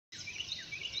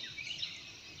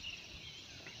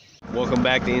Welcome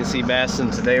back to NC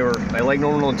Bassin. Today we're at Lake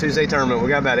Norman on Tuesday tournament. We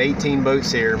got about 18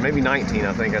 boats here, maybe 19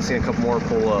 I think. I've seen a couple more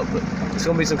pull up, but it's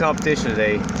gonna be some competition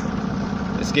today.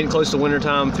 It's getting close to winter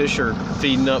time. Fish are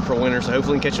feeding up for winter, so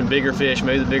hopefully we can catch some bigger fish.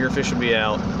 Maybe the bigger fish will be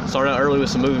out. Start out early with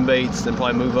some moving baits, then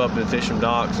probably move up and fish some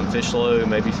docks and fish slow,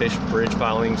 maybe fish bridge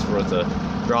pilings for the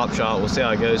drop shot. We'll see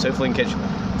how it goes. Hopefully we can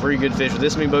catch 3 good fish. With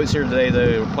this many boats here today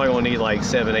though, we're probably gonna need like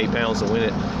 7-8 pounds to win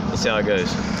it. Let's see how it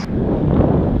goes.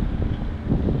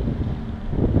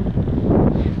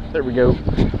 There we go.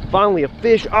 Finally a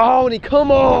fish. Oh, and he come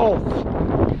off.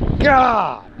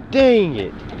 God dang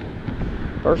it.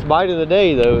 First bite of the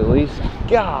day though, at least.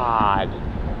 God.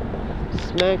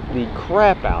 Smacked the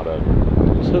crap out of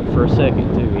him. Just hooked for a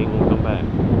second too. He ain't gonna come back.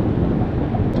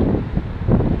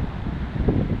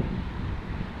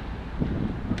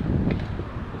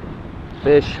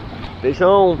 Fish. Fish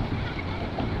on.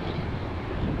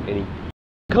 And he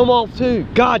come off too.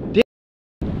 God damn.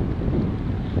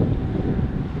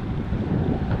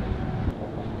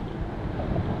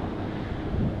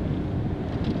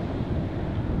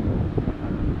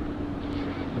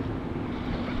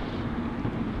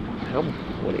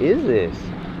 What is this?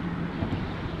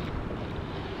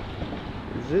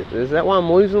 Is that why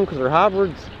I'm losing them? Because they're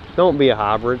hybrids? Don't be a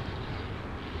hybrid.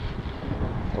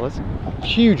 Well, that's a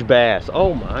huge bass.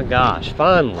 Oh my gosh,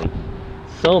 finally.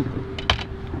 Something.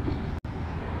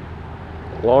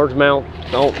 Largemouth,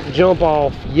 don't jump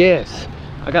off. Yes.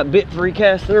 I got bit 3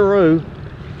 casts in a row.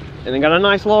 And then got a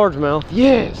nice largemouth.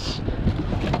 Yes.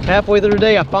 Halfway through the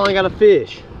day, I finally got a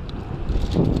fish.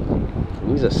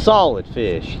 He's a solid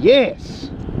fish. Yes.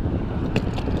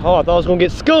 Oh, I thought I was gonna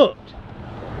get skunked.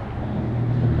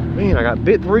 Man, I got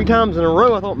bit 3 times in a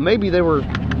row. I thought maybe they were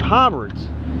hybrids.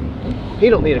 He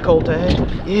don't need a cold tag.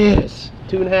 Yes,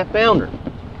 2.5 pounder.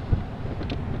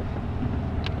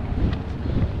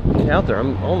 Get out there,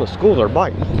 I'm on the schools are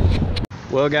biting.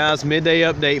 Well guys, midday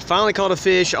update. Finally caught a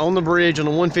fish on the bridge, on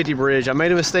the 150 bridge. I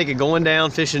made a mistake of going down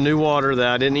fishing new water that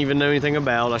I didn't even know anything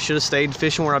about. I should have stayed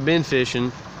fishing where I've been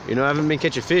fishing. You know, I haven't been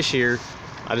catching fish here.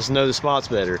 I just know the spots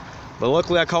better. But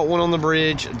luckily I caught one on the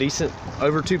bridge, a decent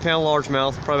over 2-pound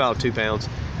largemouth, probably about 2 pounds.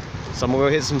 So I'm gonna go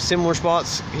hit some similar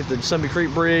spots, hit the Sunby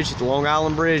Creek Bridge, hit the Long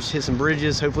Island Bridge, hit some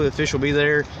bridges. Hopefully the fish will be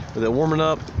there. With it warming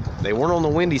up, they weren't on the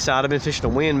windy side. I've been fishing the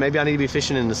wind. Maybe I need to be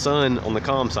fishing in the sun on the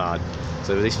calm side.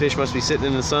 So these fish must be sitting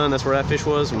in the sun. That's where that fish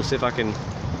was. And we'll see if I can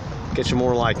catch some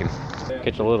more like him.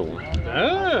 Catch a little one.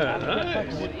 Ah,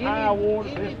 nice.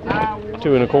 2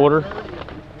 1/4.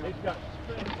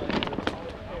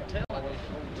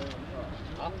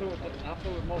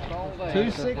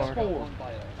 264.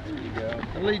 There you go.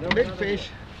 I lead the big fish.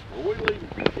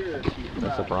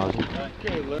 That's surprising.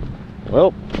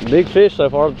 Well, big fish so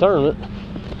far in the tournament.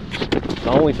 It's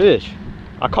the only fish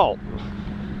I caught.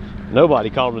 Nobody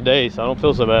caught today, so I don't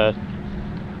feel so bad.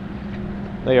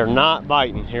 They are not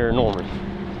biting here in Norman.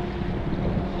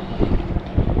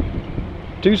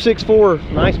 264,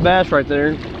 nice bass right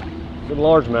there. Good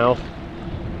largemouth.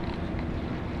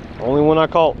 Only one I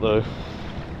caught though.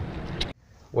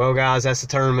 Well guys, that's the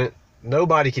tournament.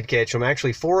 Nobody could catch them.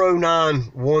 Actually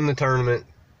 409 won the tournament,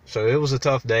 so it was a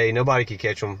tough day. Nobody could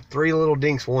catch them. 3 little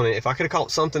dinks won it. If I could have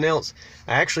caught something else,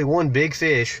 I actually won big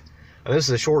fish. And this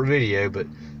is a short video, but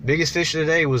biggest fish of the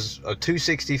day was a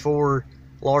 264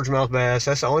 largemouth bass.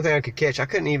 That's the only thing I could catch. I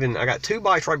got 2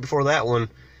 bites right before that one.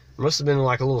 It must have been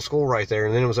like a little school right there,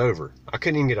 and then it was over. I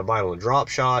couldn't even get a bite on a drop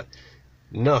shot.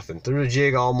 Nothing. Threw the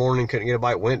jig all morning, couldn't get a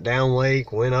bite. Went down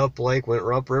lake, went up lake, went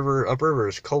up river. Up river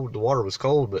is cold. The water was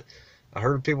cold, but I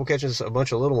heard people catching a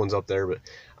bunch of little ones up there, but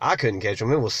I couldn't catch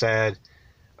them. It was sad.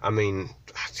 I mean,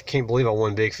 I can't believe I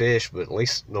won big fish, but at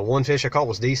least the one fish I caught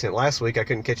was decent. Last week I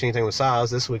couldn't catch anything with size.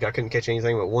 This week I couldn't catch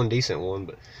anything but one decent one,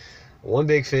 but one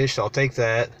big fish, so I'll take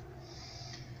that.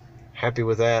 Happy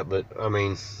with that, but I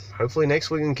mean, hopefully next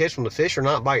week we can catch them. The fish are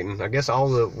not biting. I guess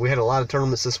we had a lot of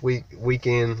tournaments this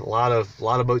weekend. A lot of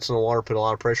boats in the water, put a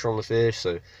lot of pressure on the fish,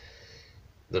 so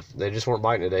they just weren't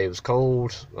biting today. It was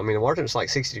cold. I mean, the water temp's like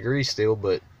 60 degrees still,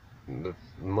 but the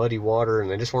muddy water, and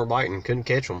they just weren't biting. Couldn't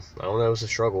catch them. I don't know. It was a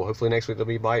struggle. Hopefully next week they'll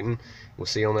be biting. We'll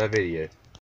see you on that video.